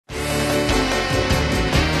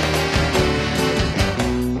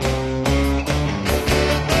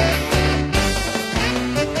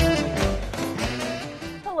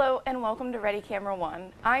welcome to Ready Camera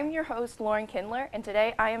One. I'm your host, Lauren Kindler, and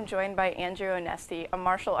today I am joined by Andrew O Nesti, a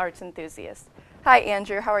martial arts enthusiast. Hi,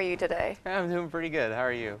 Andrew. How are you today? I'm doing pretty good. How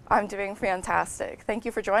are you? I'm doing fantastic. Thank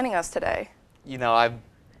you for joining us today. You know,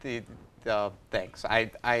 thanks.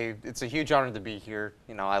 It's a huge honor to be here.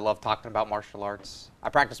 You know, I love talking about martial arts. I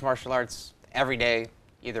practice martial arts every day,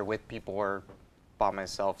 either with people or by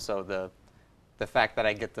myself. So the fact that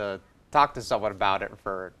I get to talk to someone about it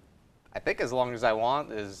for, I think, as long as I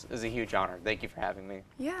want is a huge honor. Thank you for having me.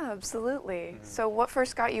 Yeah, absolutely. So what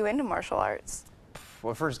first got you into martial arts?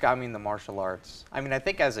 What first got me into martial arts? I mean, I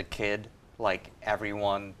think as a kid, like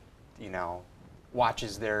everyone, you know,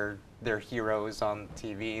 watches their heroes on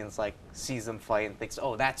TV and it's like sees them fight and thinks,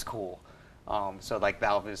 oh, that's cool. So like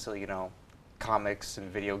obviously, you know, comics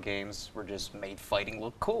and video games were just made fighting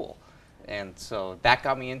look cool, and so that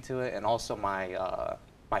got me into it. And also my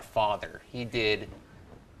father,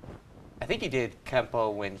 I think he did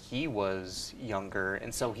Kempo when he was younger,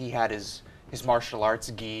 and so he had his martial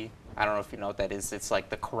arts gi. I don't know if you know what that is. It's like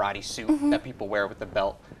the karate suit that people wear with the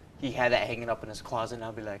belt. He had that hanging up in his closet, and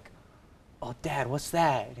I'd be like, oh, Dad, what's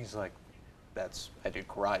that? And he's like, I did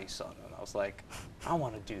karate, son. And I was like, I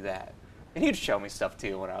want to do that. And he'd show me stuff,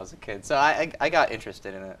 too, when I was a kid. So I got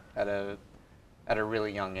interested in it at a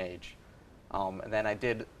really young age. And then I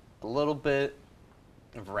did a little bit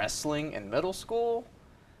of wrestling in middle school.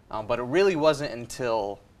 But it really wasn't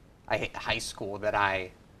until I hit high school that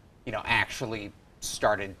I, you know, actually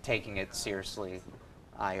started taking it seriously.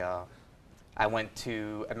 I went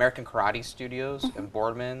to American Karate Studios in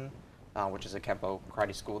Boardman, which is a Kempo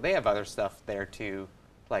karate school. They have other stuff there too,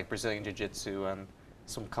 like Brazilian Jiu-Jitsu and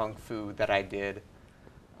some Kung Fu that I did.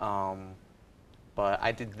 But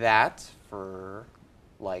I did that for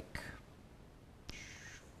like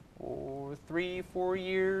 3-4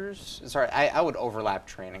 years. Sorry, I would overlap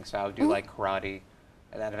training, so I would do like karate,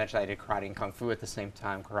 and then eventually I did karate and Kung Fu at the same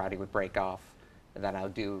time. Karate would break off, and then I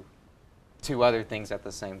would do 2 other things at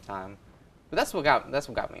the same time. But that's what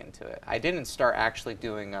got me into it. I didn't start actually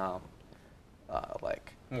doing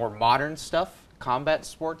like more modern stuff, combat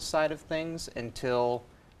sports side of things, until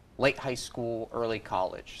late high school, early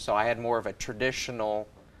college. So I had more of a traditional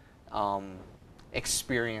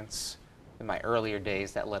experience in my earlier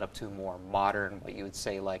days that led up to more modern, what you would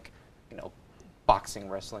say, like, you know, boxing,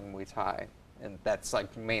 wrestling, Muay Thai, and that's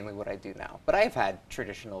like mainly what I do now. But I've had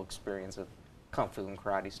traditional experience of Kung Fu and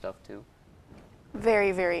karate stuff too.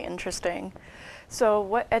 Very, very interesting. So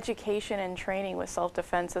what education and training with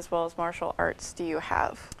self-defense as well as martial arts do you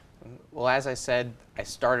have? Well, as I said, I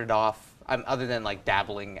started off, other than like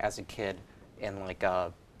dabbling as a kid in like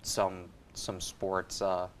some sports,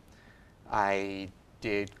 I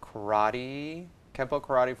did karate, Kempo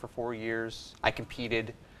karate for 4 years. I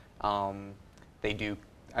competed. I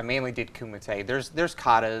mainly did kumite. There's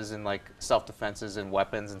katas and like self-defenses and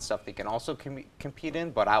weapons and stuff they can also compete in,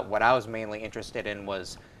 but what I was mainly interested in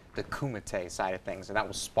was the kumite side of things, and that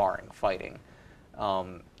was sparring, fighting.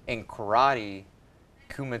 In karate,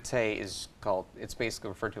 kumite it's basically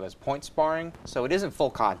referred to as point sparring, so it isn't full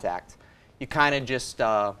contact. You kind of just,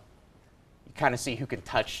 you kind of see who can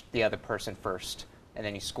touch the other person first, and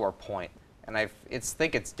then you score a point. And I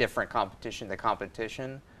think it's different competition to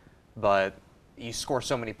competition, but you score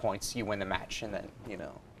so many points, you win the match, and then, you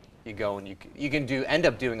know, you go and you can end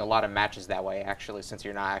up doing a lot of matches that way, actually, since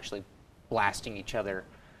you're not actually blasting each other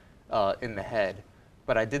in the head.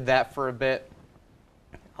 But I did that for a bit.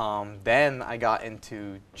 Then I got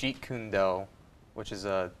into Jeet Kune Do, which is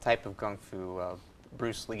a type of Kung Fu.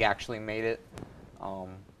 Bruce Lee actually made it.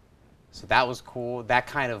 So that was cool. That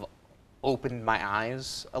kind of opened my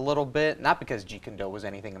eyes a little bit, not because Jeet Kune Do was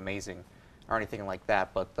anything amazing or anything like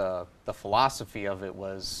that, but the philosophy of it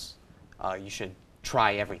was you should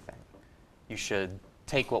try everything. You should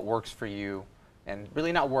take what works for you and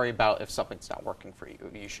really not worry about if something's not working for you.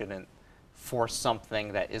 You shouldn't force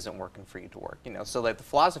something that isn't working for you to work. You know, so like the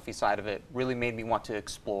philosophy side of it really made me want to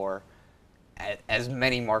explore as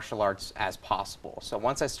many martial arts as possible. So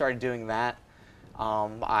once I started doing that,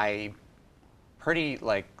 I pretty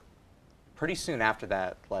soon after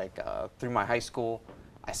that, through my high school,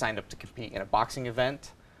 I signed up to compete in a boxing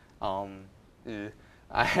event. I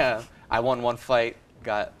won one fight,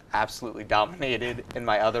 got absolutely dominated in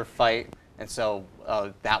my other fight, and so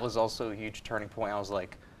that was also a huge turning point. I was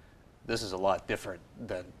like, this is a lot different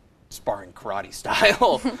than sparring karate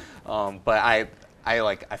style. But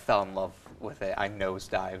I fell in love with it. I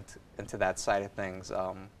nosedived into that side of things.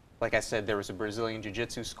 Like I said, there was a Brazilian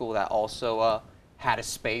Jiu-Jitsu school that also had a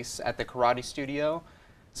space at the karate studio.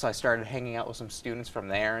 So I started hanging out with some students from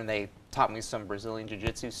there, and they taught me some Brazilian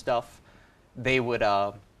Jiu-Jitsu stuff. They would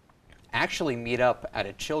actually meet up at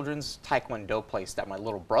a children's taekwondo place that my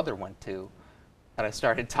little brother went to. And I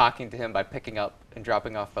started talking to him by picking up and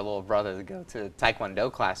dropping off my little brother to go to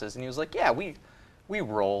taekwondo classes. And he was like, yeah, we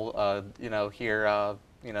roll, here,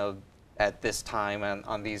 at this time and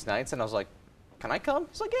on these nights. And I was like, can I come?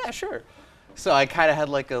 He's like, yeah, sure. So I kind of had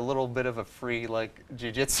like a little bit of a free like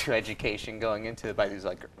jiu-jitsu education going into it by these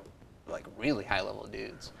like really high-level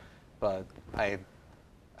dudes. But I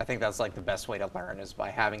think that's like the best way to learn is by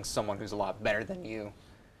having someone who's a lot better than you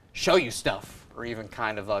show you stuff or even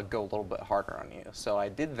kind of go a little bit harder on you. So I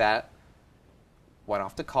did that, went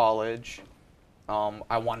off to college.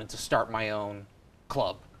 I wanted to start my own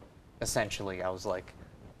club, essentially. I was like,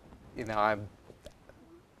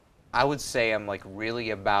 I would say I'm like really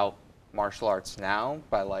about martial arts now,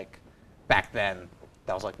 but like back then,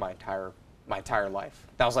 that was like my entire life.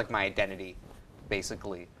 That was like my identity,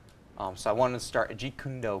 basically. So I wanted to start a Jeet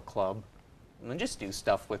Kune Do club and just do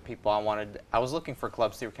stuff with people. I was looking for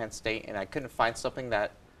clubs through Kent State, and I couldn't find something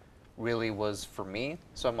that really was for me.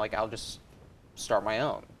 So I'm like, I'll just start my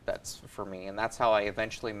own. That's for me, and that's how I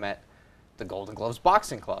eventually met the Golden Gloves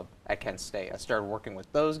Boxing Club at Kent State. I started working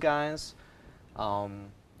with those guys,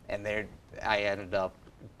 and I ended up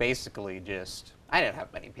basically I didn't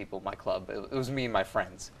have many people in my club. It was me and my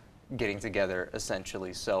friends getting together,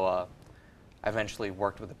 essentially. So I eventually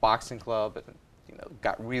worked with the boxing club and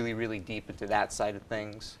got really, really deep into that side of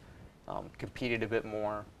things, competed a bit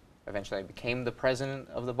more. Eventually I became the president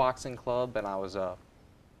of the boxing club, and I was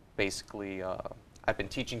basically, I've been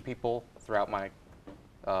teaching people throughout my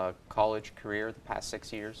college career the past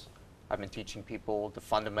 6 years. I've been teaching people the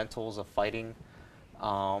fundamentals of fighting.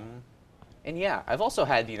 And yeah, I've also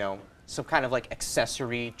had, some kind of like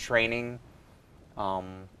accessory training.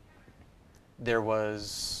 There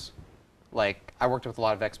was I worked with a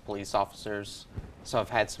lot of ex-police officers, so I've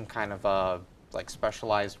had some kind of like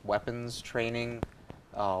specialized weapons training,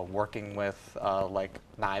 working with like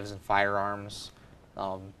knives and firearms.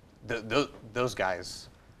 Those guys,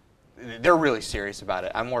 they're really serious about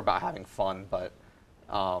it. I'm more about having fun, but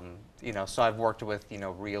so I've worked with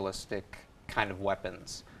realistic kind of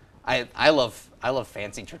weapons. I love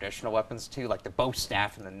fancy traditional weapons too, like the bow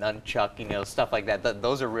staff and the nunchuck, stuff like that.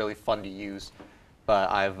 Those are really fun to use. But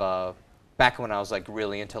I've back when I was like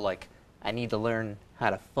really into like I need to learn how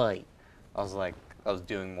to fight, I was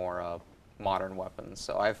doing more modern weapons.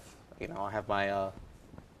 So I have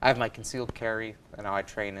my concealed carry, and now I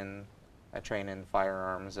train in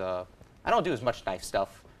firearms. I don't do as much knife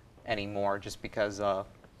stuff anymore, just because at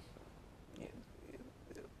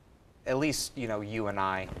least you and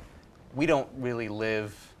I, we don't really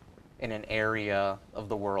live in an area of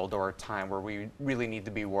the world or a time where we really need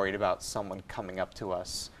to be worried about someone coming up to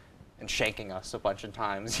us and shaking us a bunch of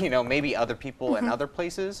times. Maybe other people in other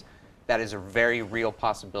places, that is a very real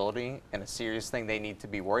possibility and a serious thing they need to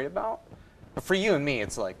be worried about. But for you and me,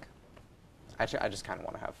 it's like, I just kind of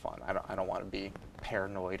want to have fun. I don't want to be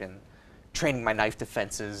paranoid and training my knife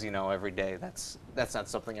defenses, every day. That's not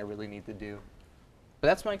something I really need to do. But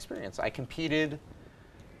that's my experience. I competed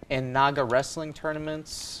in Naga wrestling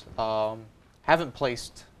tournaments. Haven't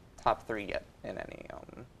placed top 3 yet in any.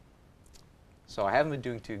 So I haven't been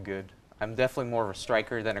doing too good. I'm definitely more of a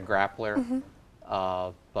striker than a grappler.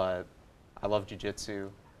 But I love jiu-jitsu.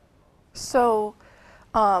 So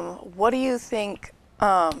what do you think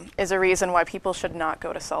is a reason why people should not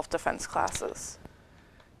go to self-defense classes?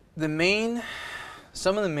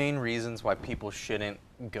 Some of the main reasons why people shouldn't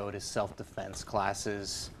go to self-defense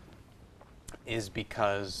classes is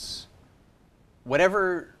because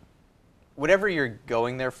whatever you're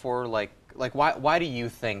going there for, why do you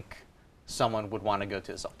think someone would want to go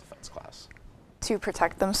to a self-defense class? To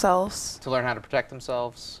protect themselves. To learn how to protect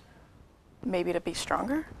themselves. Maybe to be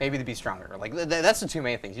stronger? Maybe to be stronger. That's the two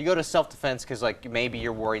main things. You go to self-defense because maybe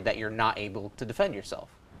you're worried that you're not able to defend yourself,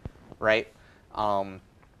 right?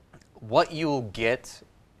 What you'll get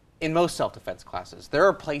in most self-defense classes, there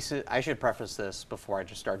are places, I should preface this before I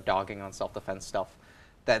just start dogging on self-defense stuff,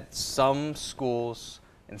 that some schools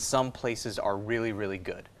and some places are really, really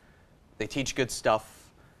good. They teach good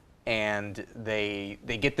stuff, and they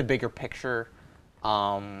get the bigger picture,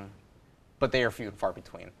 but they are few and far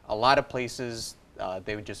between. A lot of places,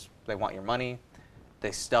 they want your money.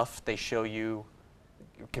 The stuff they show you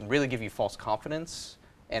can really give you false confidence,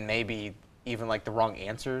 and maybe even the wrong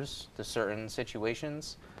answers to certain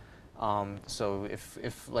situations. So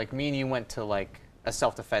if like me and you went to a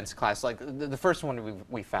self-defense class, the first one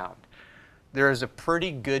we found, there is a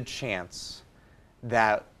pretty good chance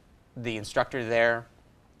that the instructor there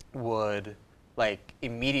would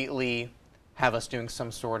immediately have us doing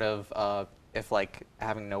some sort of, if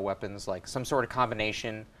having no weapons, some sort of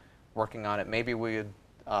combination working on it. Maybe we would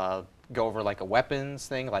go over like a weapons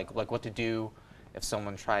thing, like what to do if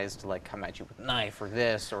someone tries to like come at you with a knife or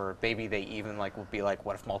this, or maybe they even like would be like,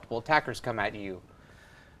 what if multiple attackers come at you?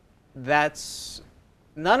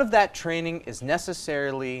 None of that training is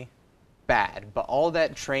necessarily bad, but all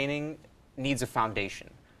that training needs a foundation.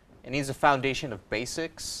 It needs a foundation of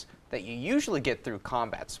basics that you usually get through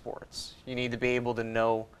combat sports. You need to be able to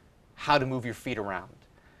know how to move your feet around.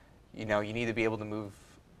 You need to be able to move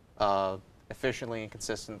efficiently and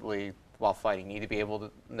consistently while fighting. You need to be able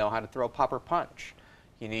to know how to throw a pop or punch.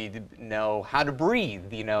 You need to know how to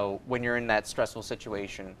breathe, when you're in that stressful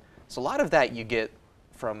situation. So a lot of that you get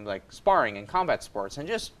from like sparring and combat sports and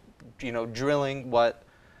just, drilling what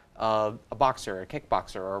a boxer, a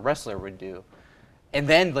kickboxer, or a wrestler would do. And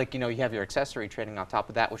then like, you have your accessory training on top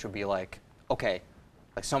of that, which would be like, okay,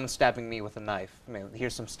 like someone's stabbing me with a knife.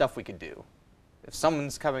 Here's some stuff we could do. If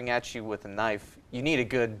someone's coming at you with a knife, you need a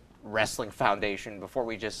good wrestling foundation before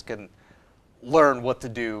we just can learn what to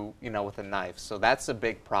do, with a knife. So that's a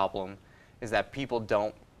big problem, is that people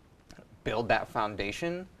don't build that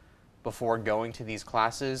foundation before going to these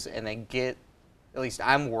classes, and they get, at least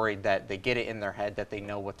I'm worried that they get it in their head that they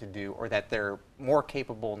know what to do, or that they're more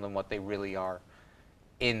capable than what they really are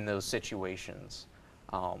in those situations.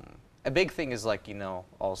 A big thing is like,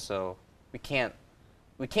 also we can't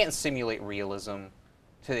simulate realism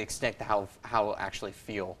to the extent to how it'll actually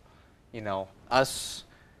feel. Us,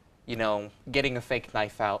 getting a fake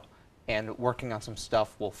knife out and working on some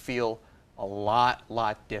stuff will feel a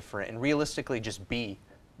lot different, and realistically just be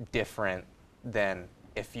different than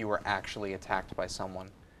if you were actually attacked by someone,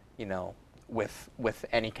 with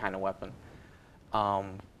any kind of weapon.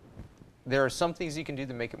 There are some things you can do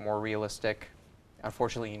to make it more realistic.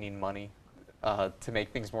 Unfortunately, you need money to make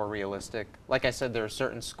things more realistic. Like I said, there are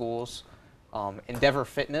certain schools, Endeavor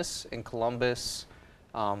Fitness in Columbus,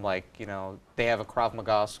 they have a Krav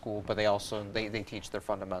Maga school, but they teach their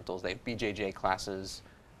fundamentals. They have BJJ classes,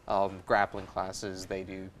 grappling classes. They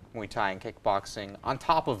do Muay Thai and kickboxing on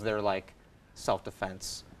top of their like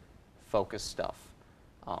self-defense focused stuff.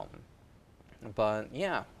 But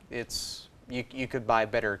yeah, you could buy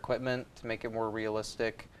better equipment to make it more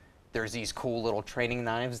realistic. There's these cool little training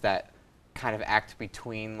knives that kind of act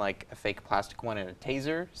between like a fake plastic one and a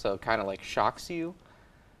taser, so it kind of like shocks you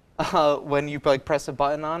when you like press a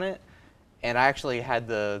button on it. And I actually had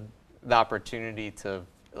the opportunity to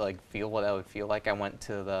like feel what that would feel like. I went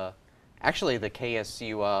to the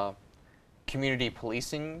KSU community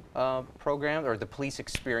policing program, or the police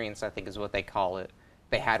experience, I think is what they call it.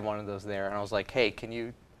 They had one of those there, and I was like, hey, can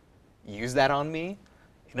you use that on me?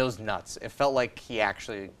 And it was nuts. It felt like he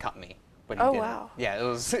actually cut me, but he didn't. Wow. Yeah, it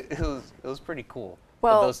was pretty cool.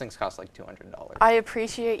 Well, but those things cost like $200. I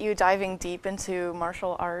appreciate you diving deep into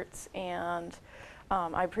martial arts, and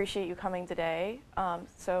I appreciate you coming today.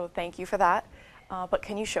 So thank you for that. But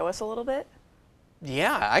can you show us a little bit?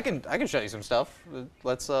 Yeah, I can show you some stuff.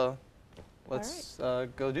 Let's go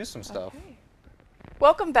do some stuff. Okay.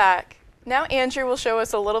 Welcome back. Now Andrew will show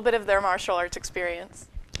us a little bit of their martial arts experience.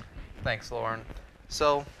 Thanks, Lauren.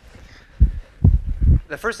 So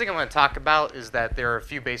the first thing I'm going to talk about is that there are a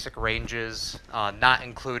few basic ranges, not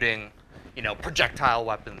including, projectile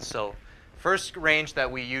weapons. So first range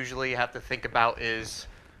that we usually have to think about is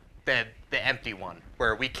the empty one,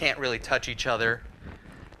 where we can't really touch each other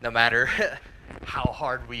no matter how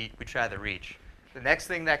hard we try to reach. The next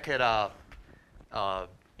thing that could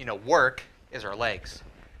work is our legs.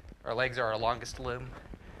 Our legs are our longest limb.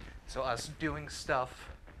 So us doing stuff,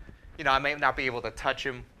 I may not be able to touch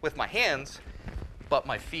him with my hands, but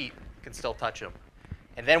my feet can still touch him.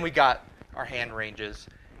 And then we got our hand ranges.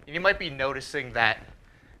 And you might be noticing that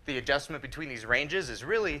the adjustment between these ranges is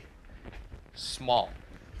really small.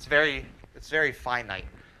 It's very finite.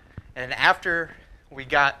 And after we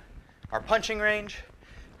got our punching range,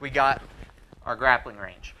 we got our grappling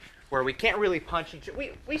range, where we can't really punch each other.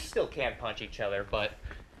 We still can punch each other, but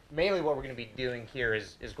mainly what we're going to be doing here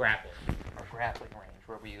is grappling. Our grappling range,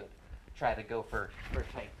 where we try to go for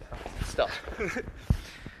tight stuff.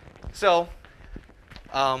 So,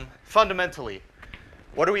 fundamentally,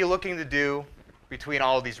 what are we looking to do between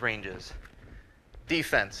all of these ranges?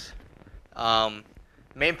 Defense.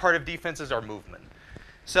 Main part of defense is our movement.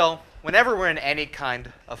 So, whenever we're in any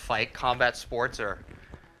kind of fight, combat sports or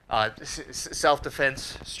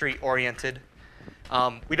self-defense, street-oriented,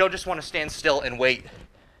 we don't just want to stand still and wait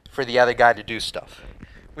for the other guy to do stuff.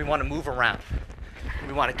 We want to move around.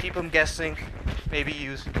 We want to keep him guessing, maybe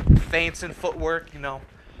use feints and footwork,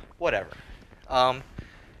 whatever.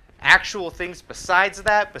 Actual things besides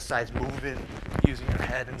that, besides moving, using your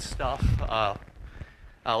head and stuff,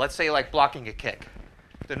 let's say like blocking a kick.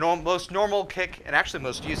 The most normal kick, and actually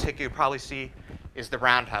most used kick you probably see, is the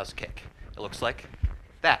roundhouse kick. It looks like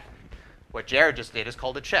that. What Jared just did is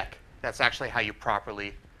called a check. That's actually how you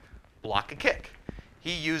properly block a kick.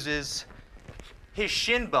 He uses his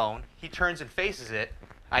shin bone, he turns and faces it.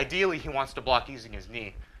 Ideally, he wants to block using his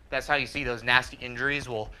knee. That's how you see those nasty injuries.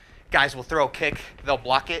 Guys will throw a kick, they'll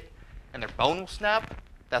block it, and their bone will snap.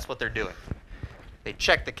 That's what they're doing. They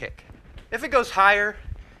check the kick. If it goes higher,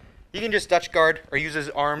 you can just Dutch guard or use his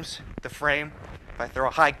arms, the frame. If I throw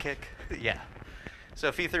a high kick, yeah. So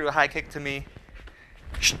if he threw a high kick to me,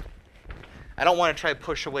 I don't want to try to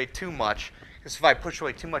push away too much, because if I push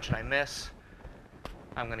away too much and I miss,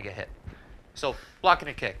 I'm going to get hit. So blocking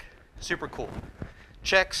a kick, super cool.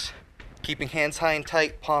 Checks, keeping hands high and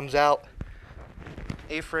tight, palms out.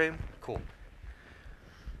 A-frame, cool.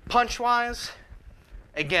 Punch-wise,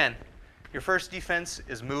 again, your first defense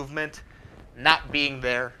is movement, not being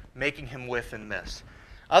there, making him whiff and miss.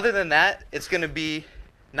 Other than that, it's going to be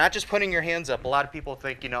not just putting your hands up. A lot of people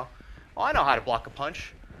think, oh, I know how to block a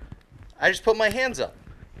punch. I just put my hands up,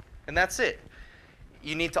 and that's it.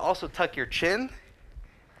 You need to also tuck your chin,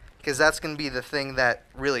 because that's going to be the thing that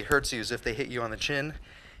really hurts you, is if they hit you on the chin,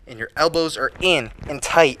 and your elbows are in and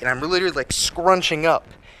tight, and I'm literally like scrunching up.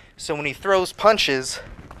 So when he throws punches,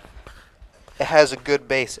 it has a good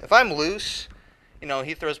base. If I'm loose,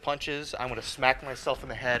 he throws punches, I'm going to smack myself in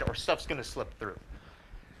the head, or stuff's going to slip through.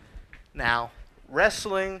 Now,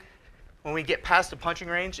 wrestling, when we get past the punching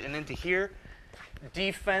range and into here,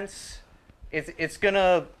 defense, it's going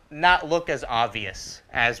to not look as obvious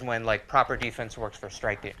as when proper defense works for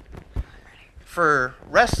striking. For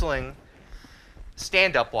wrestling,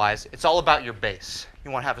 stand-up wise, it's all about your base.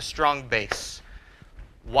 You want to have a strong base,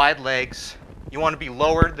 wide legs. You want to be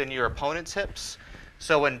lower than your opponent's hips.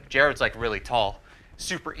 So when Jared's really tall,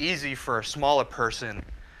 super easy for a smaller person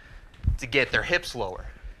to get their hips lower.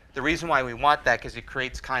 The reason why we want that, because it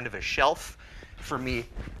creates kind of a shelf for me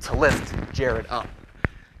to lift Jared up.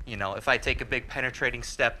 If I take a big penetrating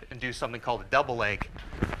step and do something called a double leg,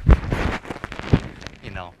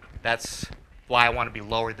 that's why I want to be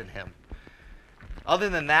lower than him. Other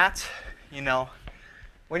than that,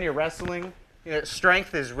 when you're wrestling,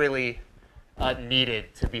 strength is really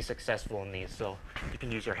needed to be successful in these. So you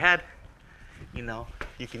can use your head,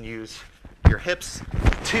 you can use your hips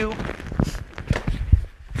too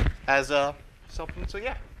as something. So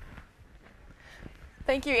yeah.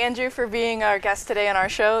 Thank you, Andrew, for being our guest today on our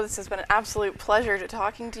show. This has been an absolute pleasure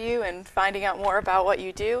talking to you and finding out more about what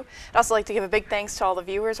you do. I'd also like to give a big thanks to all the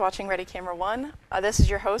viewers watching Ready Camera 1. This is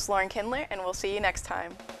your host, Lauren Kindler, and we'll see you next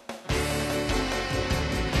time.